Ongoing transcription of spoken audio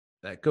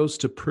that goes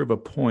to prove a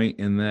point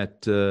in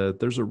that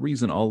there's a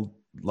reason a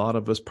lot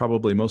of us,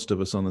 probably most of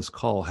us on this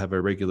call, have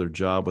a regular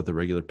job with a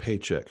regular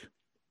paycheck.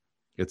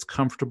 It's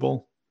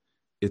comfortable,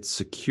 it's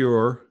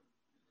secure,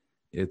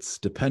 it's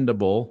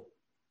dependable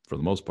for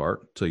the most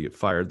part. Until you get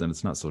fired, then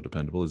it's not so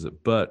dependable, is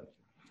it? But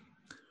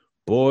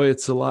boy,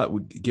 it's a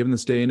lot given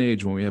this day and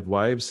age when we have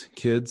wives,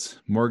 kids,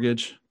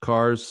 mortgage,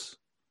 cars,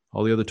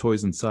 all the other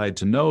toys inside.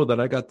 To know that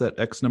I got that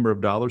X number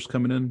of dollars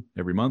coming in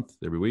every month,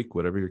 every week,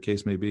 whatever your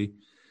case may be,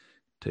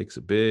 takes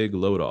a big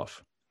load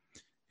off.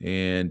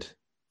 And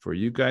for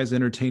you guys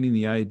entertaining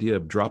the idea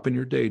of dropping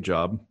your day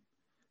job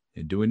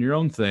and doing your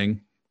own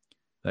thing,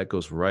 that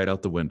goes right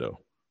out the window.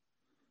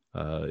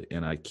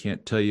 And I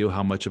can't tell you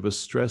how much of a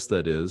stress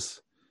that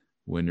is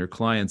when your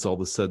clients all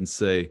of a sudden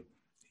say,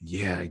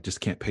 yeah, I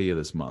just can't pay you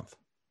this month.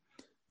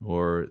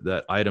 Or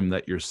that item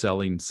that you're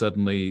selling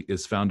suddenly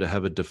is found to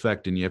have a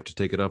defect and you have to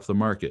take it off the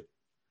market.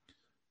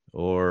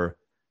 Or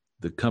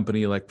the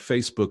company like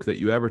Facebook that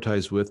you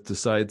advertise with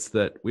decides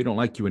that we don't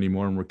like you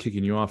anymore and we're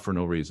kicking you off for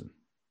no reason.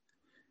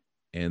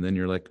 And then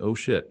you're like, oh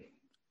shit.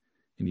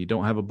 And you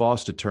don't have a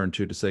boss to turn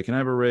to say, can I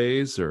have a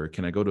raise or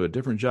can I go to a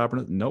different job?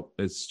 Nope,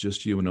 it's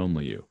just you and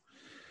only you.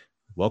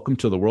 Welcome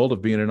to the world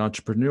of being an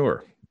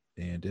entrepreneur.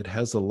 And it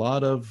has a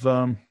lot of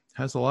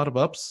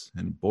ups,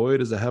 and boy,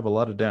 does it have a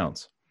lot of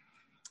downs.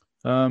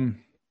 When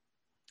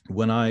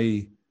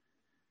I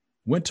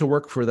went to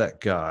work for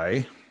that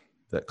guy,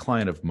 that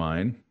client of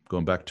mine,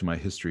 going back to my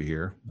history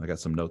here, I got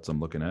some notes I'm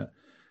looking at.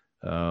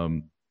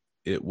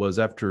 It was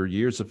after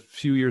a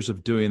few years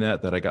of doing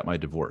that I got my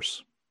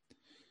divorce.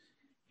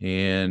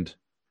 And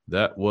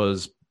that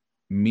was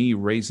me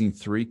raising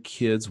 3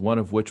 kids, one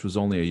of which was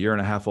only a year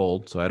and a half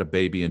old. So I had a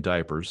baby in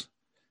diapers.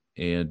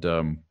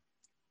 And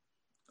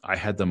I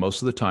had them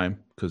most of the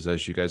time because,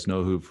 as you guys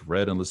know who've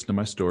read and listened to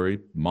my story,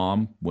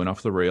 mom went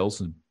off the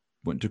rails and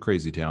went to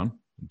crazy town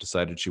and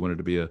decided she wanted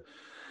to be a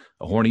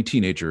horny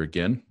teenager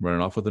again, running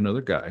off with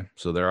another guy.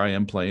 So there I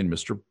am playing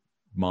Mr.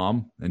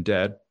 Mom and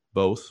Dad,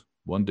 both,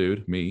 one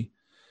dude, me.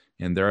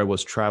 And there I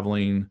was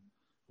traveling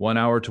 1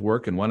 hour to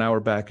work and 1 hour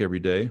back every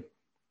day.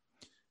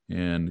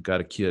 And get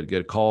a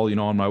call,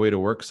 on my way to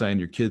work saying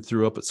your kid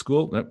threw up at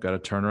school. Nope, got to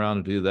turn around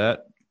and do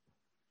that.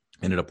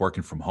 Ended up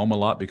working from home a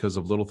lot because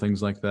of little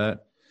things like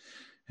that.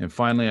 And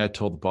finally, I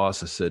told the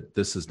boss, I said,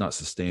 this is not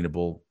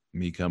sustainable,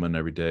 me coming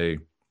every day.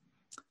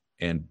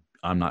 And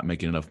I'm not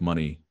making enough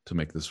money to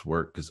make this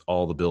work because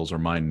all the bills are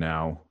mine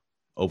now.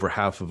 Over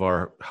half of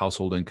our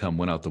household income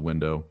went out the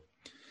window.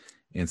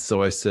 And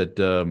so I said,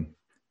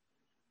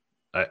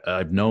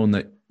 I've known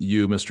that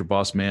you, Mr.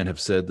 Boss Man, have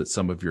said that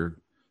some of your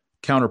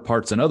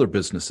counterparts and other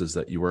businesses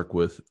that you work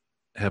with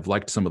have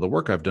liked some of the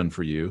work I've done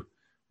for you.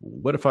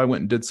 What if I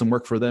went and did some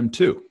work for them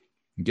too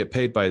and get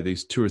paid by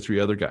these 2 or 3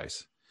 other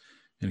guys?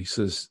 And he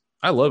says,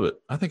 I love it.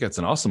 I think that's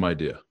an awesome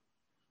idea.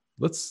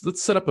 Let's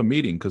set up a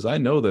meeting because I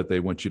know that they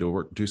want you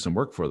to do some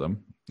work for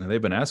them. And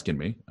they've been asking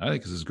me. I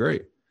think this is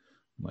great.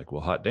 I'm like,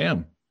 well, hot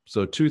damn.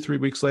 So 2-3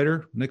 weeks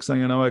later, next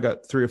thing I know, I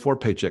got 3 or 4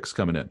 paychecks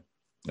coming in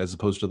as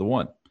opposed to the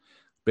one.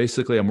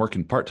 Basically, I'm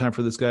working part-time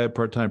for this guy,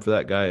 part-time for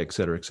that guy, et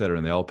cetera,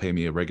 and they all pay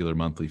me a regular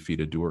monthly fee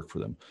to do work for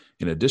them.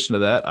 In addition to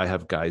that, I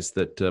have guys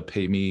that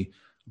pay me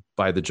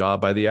by the job,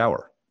 by the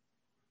hour.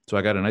 So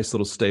I got a nice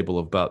little stable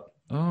of about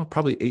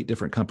probably 8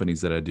 different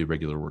companies that I do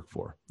regular work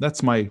for.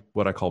 That's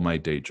what I call my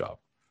day job.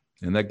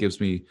 And that gives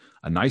me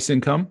a nice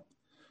income.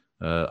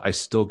 I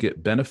still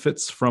get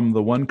benefits from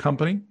the one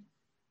company.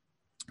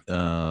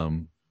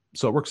 So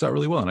it works out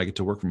really well. And I get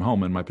to work from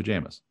home in my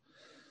pajamas.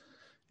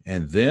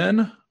 And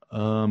then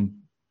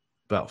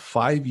about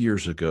 5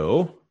 years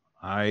ago,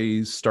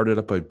 I started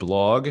up a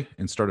blog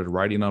and started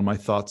writing on my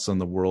thoughts on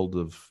the world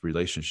of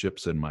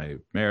relationships and my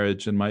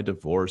marriage and my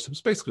divorce. It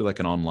was basically like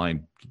an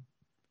online,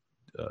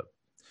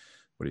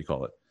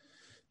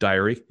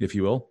 diary, if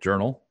you will,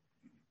 journal.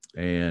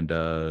 And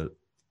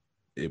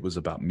it was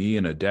about me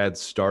and a dad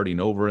starting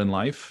over in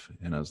life.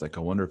 And I was like,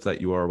 I wonder if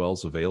that URL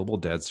is available.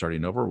 Dad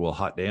starting over. Well,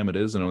 hot damn it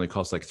is. And it only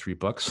costs like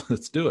 $3.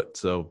 Let's do it.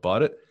 So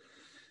bought it.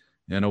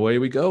 And away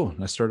we go.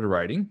 And I started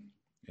writing.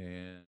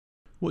 And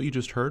what you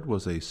just heard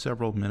was a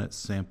several minute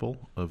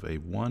sample of a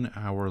 1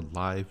 hour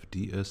live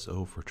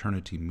DSO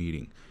fraternity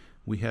meeting.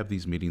 We have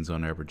these meetings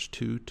on average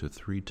 2 to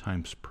 3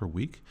 times per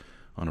week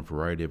on a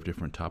variety of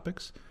different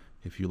topics.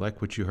 If you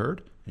like what you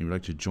heard and you'd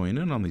like to join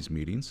in on these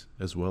meetings,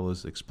 as well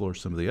as explore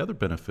some of the other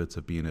benefits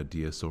of being a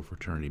DSO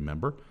fraternity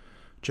member,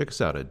 check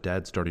us out at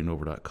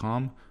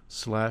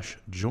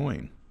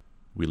dadstartingover.com/join.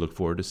 We look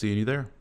forward to seeing you there.